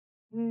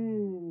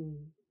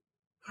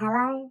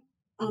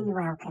and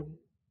welcome.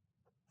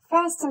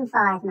 First and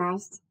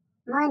foremost,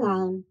 my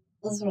name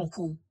is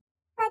Ricky.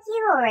 But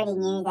you already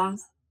knew that,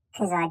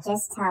 'cause I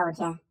just told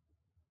you.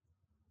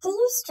 Do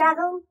you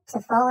struggle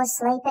to fall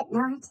asleep at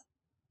night?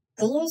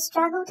 Do you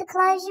struggle to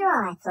close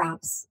your eye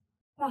flaps?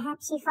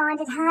 Perhaps you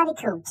find it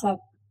hardical to...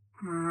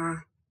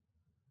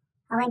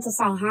 I went to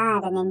say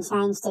hard and then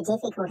changed to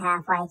difficult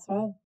halfway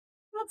through.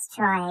 Let's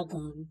try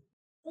again.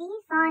 Do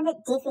you find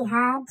it diffy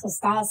hard to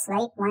stay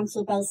asleep once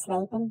you be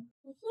sleeping?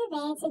 If you've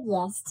answered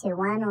yes to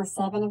 1 or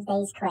 7 of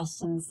these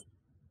questions,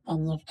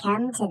 then you've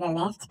come to the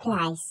left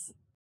place.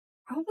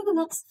 Over the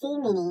next few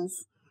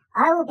minis,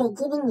 I will be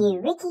giving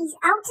you Ricky's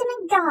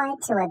ultimate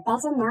guide to a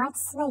better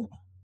night's sleep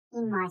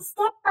in my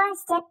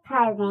step-by-step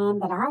program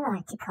that I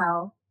like to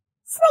call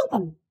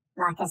Sleeping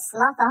Like a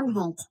Sloth on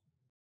Heat.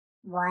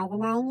 Why the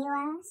name, you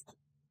ask?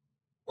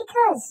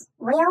 Because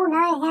we all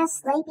know how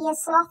sleepy a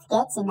sloth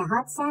gets in the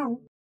hot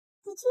sun.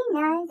 Did you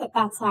know that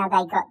that's how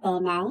they got their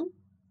name?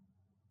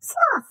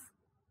 Sloth.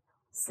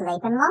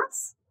 Sleeping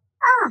lots?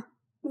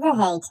 The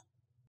heat.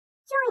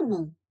 Join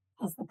me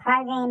as the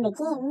program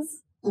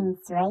begins in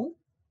 3,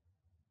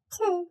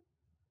 2,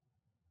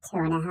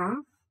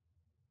 2.5,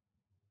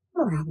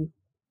 1.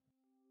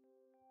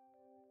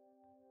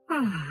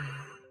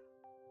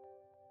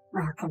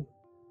 Welcome.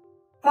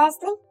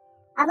 Firstly,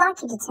 I'd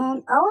like you to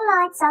turn all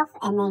lights off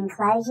and then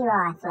close your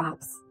eye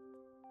flaps.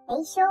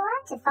 Be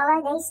sure to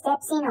follow these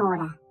steps in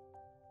order.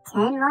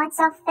 Turn lights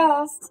off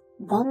first,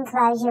 then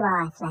close your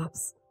eye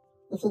flaps.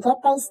 If you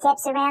get these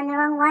steps around the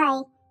wrong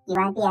way, you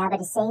won't be able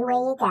to see where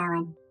you're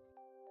going.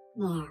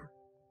 Now,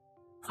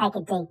 take a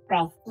deep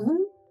breath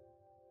in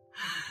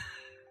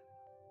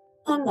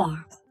and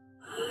out.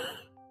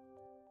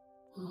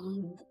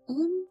 And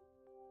in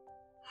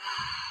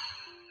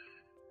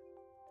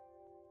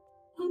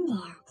and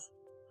out.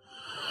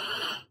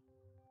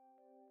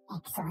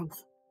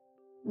 Excellent.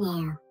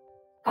 Now,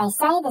 they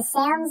say the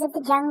sounds of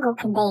the jungle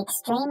can be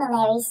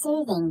extremely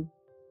soothing.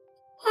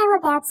 How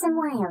about some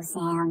whale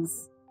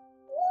sounds?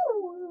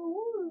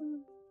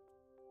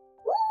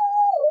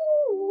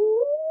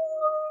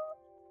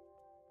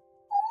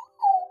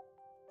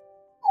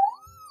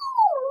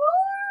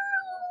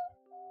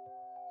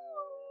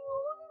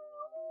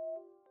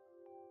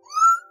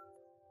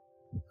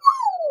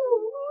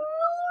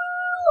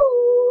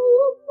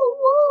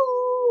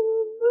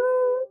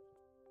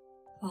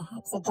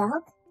 Perhaps a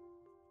dog?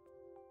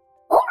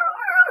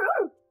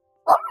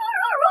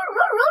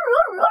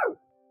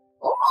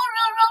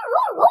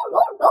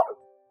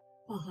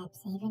 Perhaps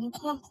even a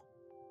cat.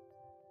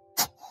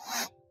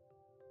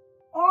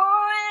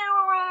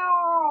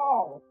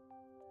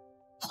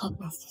 Cat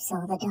must have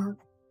saw the dog.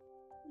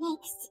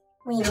 Next,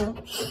 we will...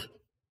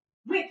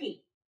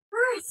 Ricky!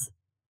 What?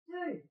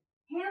 Dude,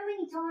 how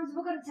many times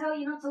have I got to tell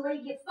you not to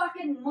leave your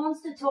fucking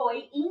monster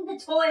toy in the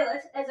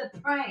toilet as a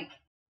prank?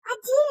 I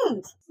didn't.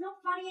 It's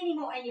not funny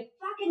anymore, and you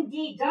fucking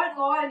did. Don't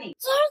lie to me.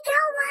 Jerry, go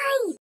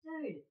away!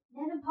 Dude,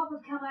 Nan and Pop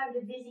have come over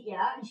to visit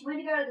you, and she went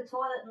to go to the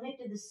toilet and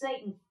lifted the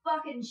seat and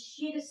fucking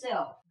shit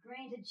herself.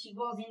 Granted, she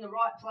was in the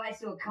right place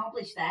to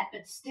accomplish that,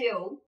 but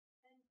still.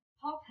 And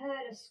Pop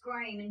heard her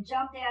scream and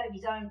jumped out of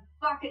his own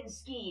fucking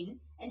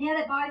skin, and now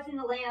they're both in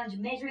the lounge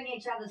measuring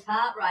each other's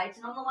heart rates,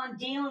 and I'm the one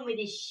dealing with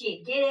this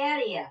shit. Get out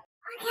of here.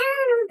 I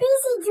can't, I'm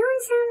busy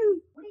doing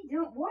something. What are you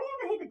doing? Why do you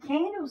have a heap of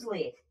candles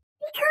lit?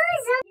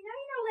 Because You know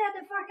you're not allowed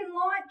to fucking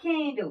light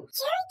candles.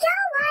 Jerry, go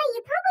away.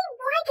 You're probably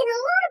waking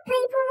a lot of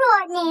people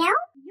right now.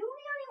 You're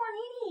the only one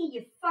in here,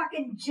 you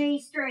fucking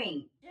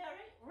G-string.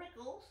 Jerry,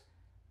 Rickles,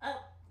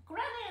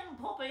 Granny and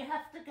Poppy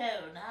have to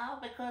go now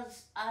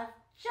because I've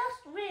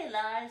just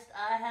realised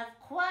I have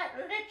quite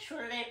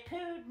literally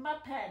pooed my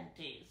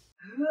panties.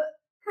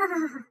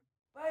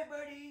 Bye,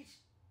 buddies.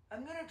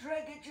 I'm gonna try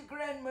and get your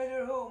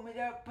grandmother home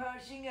without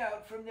passing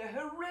out from the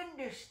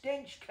horrendous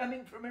stench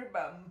coming from her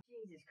bum.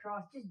 Jesus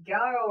Christ, just go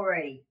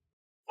already.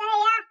 See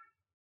ya.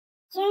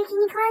 Jerry, can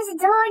you close the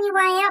door on your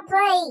way out,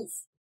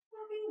 please?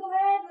 Fucking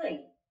gladly.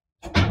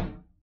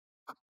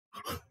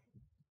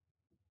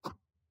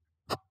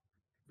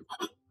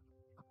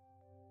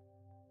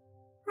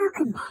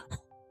 Welcome back.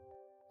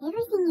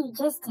 Everything you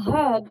just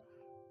heard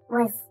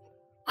was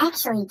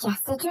actually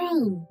just a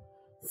dream.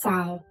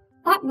 So,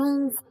 that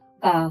means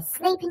the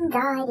sleeping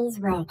guide is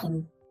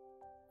working.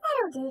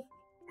 That'll do.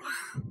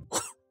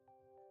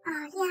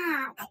 Oh,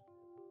 yuck.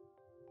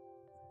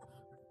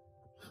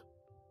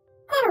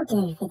 That'll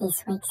do for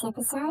this week's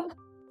episode.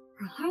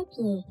 I hope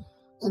you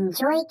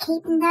enjoy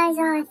keeping those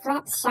eye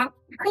flaps shut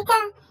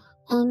quicker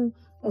and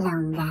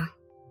longer.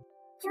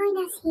 Join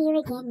us here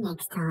again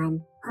next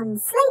time on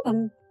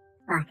Sleeping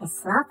Like a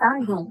Sloth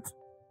on Heat.